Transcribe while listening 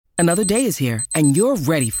Another day is here, and you're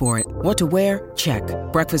ready for it. What to wear? Check.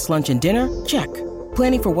 Breakfast, lunch, and dinner? Check.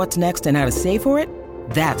 Planning for what's next and how to save for it?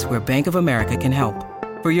 That's where Bank of America can help.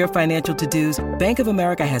 For your financial to-dos, Bank of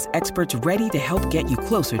America has experts ready to help get you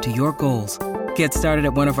closer to your goals. Get started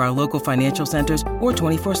at one of our local financial centers or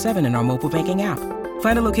 24/7 in our mobile banking app.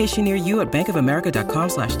 Find a location near you at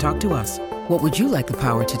bankofamerica.com/talktous. What would you like the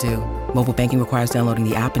power to do? Mobile banking requires downloading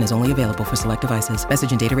the app and is only available for select devices.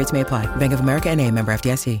 Message and data rates may apply. Bank of America N.A., member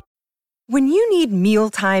FDIC. When you need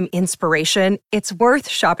mealtime inspiration, it's worth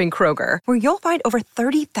shopping Kroger, where you'll find over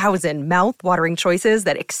 30,000 mouth-watering choices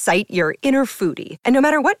that excite your inner foodie. And no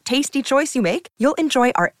matter what tasty choice you make, you'll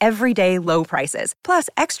enjoy our everyday low prices, plus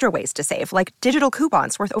extra ways to save, like digital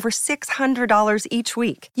coupons worth over $600 each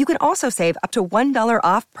week. You can also save up to $1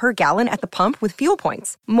 off per gallon at the pump with fuel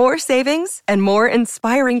points. More savings and more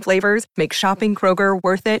inspiring flavors make shopping Kroger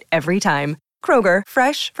worth it every time. Kroger,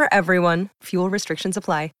 fresh for everyone. Fuel restrictions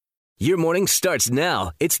apply. Your morning starts now.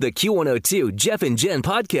 It's the Q102 Jeff and Jen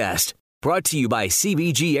podcast, brought to you by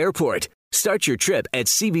CBG Airport. Start your trip at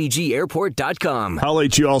CBGAirport.com. How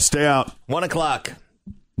late you all stay out? 1 o'clock.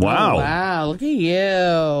 Wow. Oh, wow, look at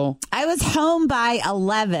you. I was home by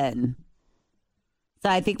 11. So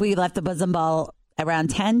I think we left the bosom ball around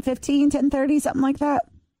 10:15, 10:30, something like that.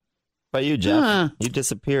 How about you, Jeff? You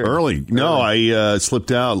disappeared. Early. No, I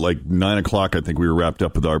slipped out like 9 o'clock. I think we were wrapped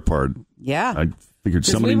up with our part. Yeah. I figured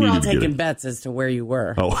somebody we were all needed to get taking it. bets as to where you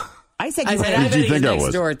were. Oh. I said, I you said, were- I Who bet did you he's think I next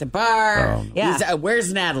was? door at the bar. Yeah. He's,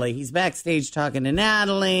 where's Natalie? He's backstage talking to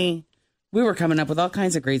Natalie. We were coming up with all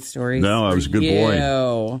kinds of great stories. No, I was a good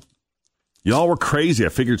boy. Y'all were crazy. I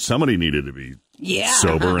figured somebody needed to be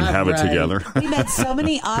sober and have it Right. together. We met so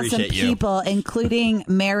many awesome Appreciate you. people, including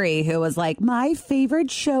Mary, who was like, my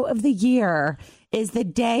favorite show of the year is the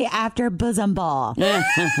day after Bosom Ball.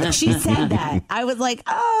 She said that. I was like,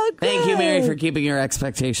 oh, good. Thank you, Mary, for keeping your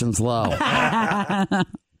expectations low.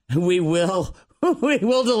 we will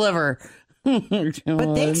deliver. But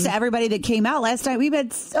thanks to everybody that came out last night. We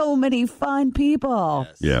met so many fun people.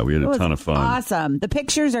 Yeah, we had It a was ton of fun. Awesome. The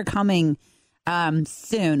pictures are coming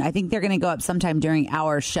soon. I think they're going to go up sometime during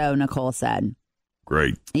our show, Nicole said.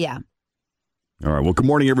 Great. Yeah. All right. Well, good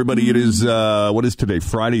morning, everybody. It is, what is today?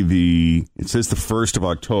 Friday, it says the 1st of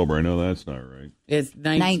October. I know that's not right. It's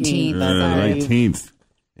 19th. 19th. Sorry. 19th.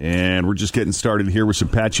 And we're just getting started here with some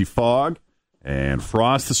patchy fog and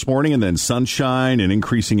frost this morning, and then sunshine and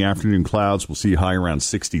increasing afternoon clouds. We'll see a high around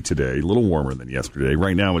 60 today, a little warmer than yesterday.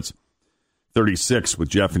 Right now it's 36 with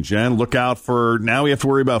Jeff and Jen. Look out for, now we have to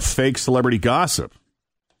worry about fake celebrity gossip.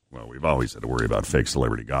 Well, we've always had to worry about fake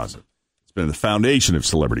celebrity gossip. It's been the foundation of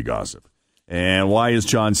celebrity gossip. And why is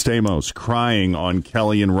John Stamos crying on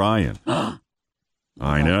Kelly and Ryan?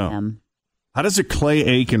 I know. How does a Clay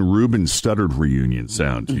Aiken Ruben Studdard reunion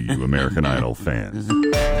sound to you, American Idol fans?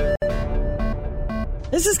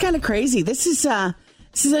 This is kind of crazy. This is a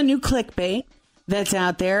new clickbait that's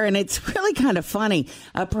out there, and it's really kind of funny.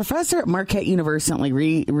 A professor at Marquette University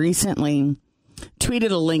recently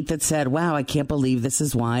tweeted a link that said, wow, I can't believe this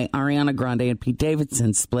is why Ariana Grande and Pete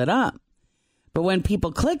Davidson split up. But when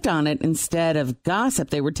people clicked on it, instead of gossip,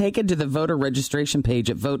 they were taken to the voter registration page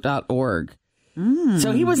at vote.org.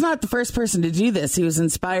 So he was not the first person to do this. He was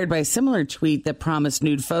inspired by a similar tweet that promised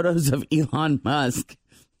nude photos of Elon Musk,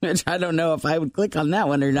 which I don't know if I would click on that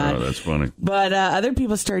one or not. Oh, that's funny. But other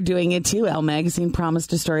people started doing it, too. Elle Magazine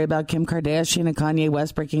promised a story about Kim Kardashian and Kanye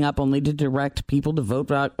West breaking up only to direct people to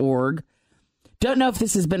vote.org. Don't know if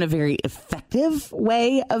this has been a very effective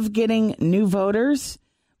way of getting new voters,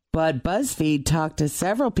 but BuzzFeed talked to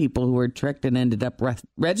several people who were tricked and ended up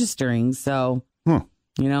registering. So,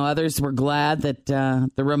 you know, others were glad that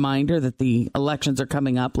the reminder that the elections are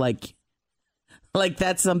coming up, like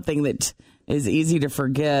that's something that is easy to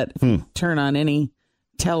forget. If you turn on any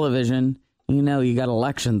television, you know you got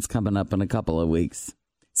elections coming up in a couple of weeks.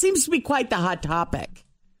 Seems to be quite the hot topic.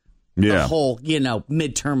 Yeah. The whole,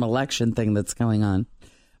 midterm election thing that's going on.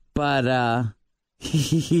 But,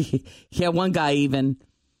 yeah, one guy even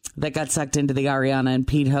that got sucked into the Ariana and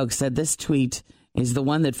Pete hoax said this tweet is the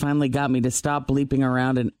one that finally got me to stop bleeping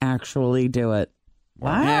around and actually do it.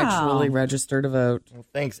 Wow. Actually register to vote. Well,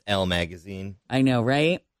 thanks, Elle Magazine. I know,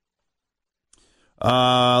 right?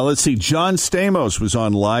 Let's see. John Stamos was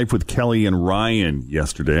on Live with Kelly and Ryan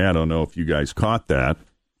yesterday. I don't know if you guys caught that.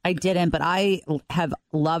 I didn't, but I have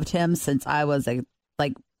loved him since I was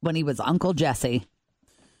when he was Uncle Jesse.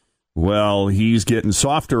 Well, he's getting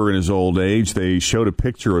softer in his old age. They showed a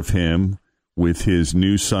picture of him with his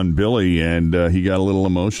new son, Billy, and he got a little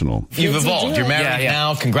emotional. You've evolved. You're married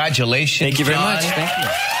now. Congratulations. Thank you very John. much. Thank you.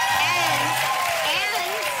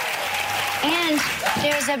 And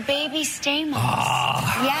there's a baby Stamos.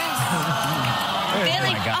 Yes.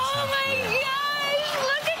 God. Oh my gosh,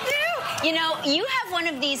 look at you. You know, you have one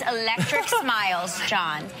of these electric smiles,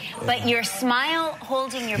 John, but your smile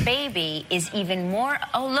holding your baby is even more.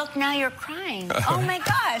 Oh, look, now you're crying. Oh my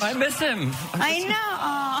gosh. I miss him. I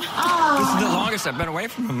know. This is the longest I've been away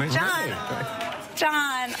from him.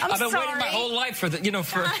 John, I've been sorry. waiting my whole life for the, John, I'm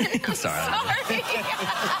sorry. No,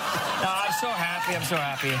 I'm so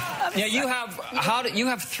happy. Yeah, you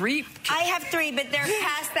have 3? I have 3, but they're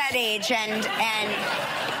past that age, and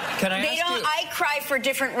Can I they ask don't. you? I cry for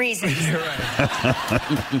different reasons. You're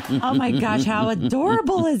right. Oh my gosh, how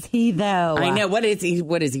adorable is he though? I know. What is he?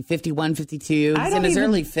 51, 52? He's in his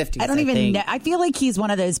early 50s. I don't even think. know. I feel like he's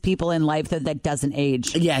one of those people in life that doesn't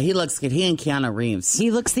age. Yeah, he looks good. He and Keanu Reeves.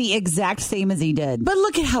 He looks the exact same as he did. But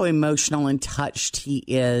look at how emotional and touched he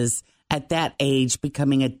is at that age,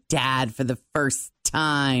 becoming a dad for the first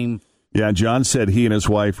time. Yeah, John said he and his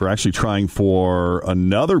wife are actually trying for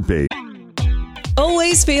another baby.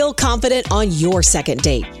 Always feel confident on your second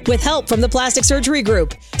date. With help from the Plastic Surgery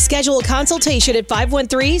Group. Schedule a consultation at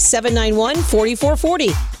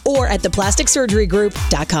 513-791-4440 or at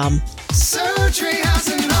theplasticsurgerygroup.com. Surgery has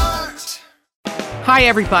an art. Hi,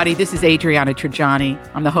 everybody. This is Adriana Trajani.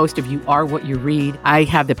 I'm the host of You Are What You Read. I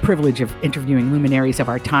have the privilege of interviewing luminaries of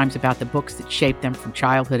our times about the books that shaped them from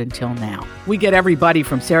childhood until now. We get everybody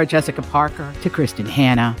from Sarah Jessica Parker to Kristen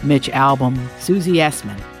Hanna, Mitch Albom, Susie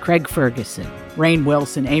Essman, Craig Ferguson, Rainn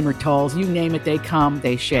Wilson, Amor Tolls, you name it, they come,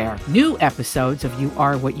 they share. New episodes of You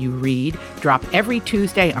Are What You Read drop every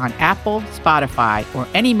Tuesday on Apple, Spotify, or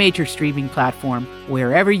any major streaming platform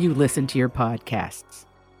wherever you listen to your podcasts.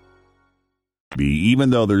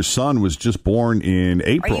 Even though their son was just born in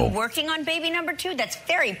April. Are you working on baby number 2? That's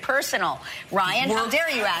very personal. Ryan, how dare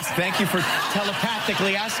you ask? Thank you for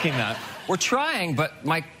telepathically asking that. We're trying, but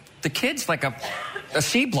the kid's like a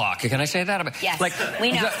C block. Can I say that? Yes, like,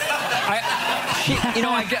 we know.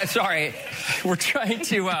 Sorry. We're trying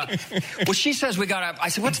to, well, she says we gotta, I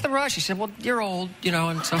said, what's the rush? She said, well, you're old,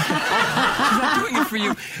 and so she's not doing it for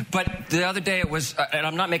you. But the other day it was, and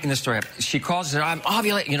I'm not making this story up, she calls and said, I'm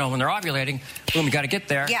ovulating, when they're ovulating, boom, you gotta get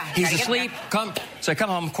there. Yeah, he's asleep, come. So I come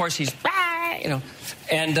home, of course, he's,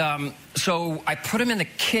 and so I put him in the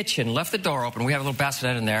kitchen, left the door open. We have a little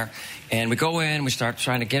bassinet in there, and we go in, we start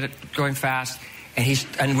trying to get it going fast,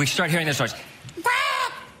 and we start hearing this noise.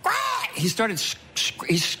 He started,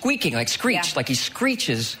 he's squeaking, like screech, like he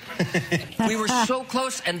screeches. We were so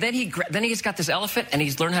close, and then he's got this elephant, and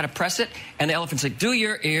he's learned how to press it, and the elephant's like, do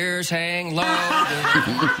your ears hang low?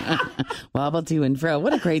 Wobble to and fro.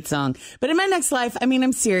 What a great song. But in my next life,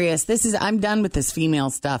 I'm serious. I'm done with this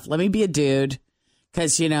female stuff. Let me be a dude,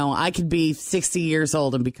 because, I could be 60 years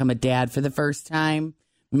old and become a dad for the first time,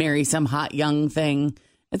 marry some hot young thing.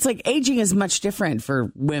 It's like aging is much different for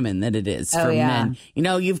women than it is for men.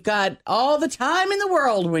 You've got all the time in the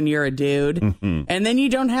world when you're a dude, and then you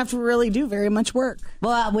don't have to really do very much work.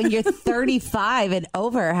 Well, when you're 35 and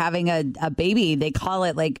over having a baby, they call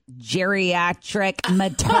it like geriatric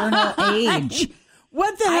maternal age.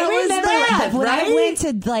 What the hell is that? When right? I went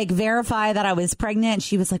to verify that I was pregnant,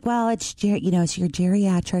 she was like, "Well, it's it's your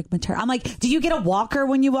geriatric maternal." I'm like, "Do you get a walker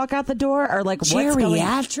when you walk out the door, or like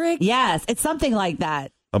geriatric?" Yes, it's something like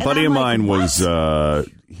that. A buddy of mine was,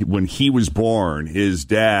 when he was born, his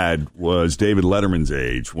dad was David Letterman's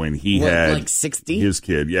age when he had like 60? His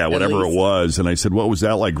kid. Yeah, whatever it was. And I said, what was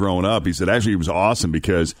that like growing up? He said, actually, it was awesome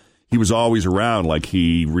because he was always around. Like,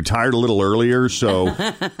 he retired a little earlier, so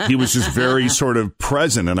he was just very sort of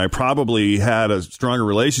present. And I probably had a stronger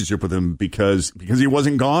relationship with him because he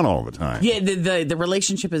wasn't gone all the time. Yeah, the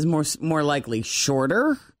relationship is more likely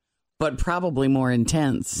shorter, but probably more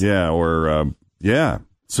intense. Yeah, yeah.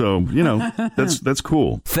 So, that's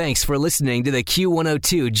cool. Thanks for listening to the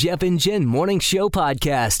Q102 Jeff and Jen Morning Show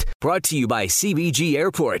podcast, brought to you by CBG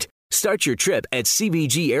Airport. Start your trip at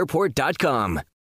CBGAirport.com.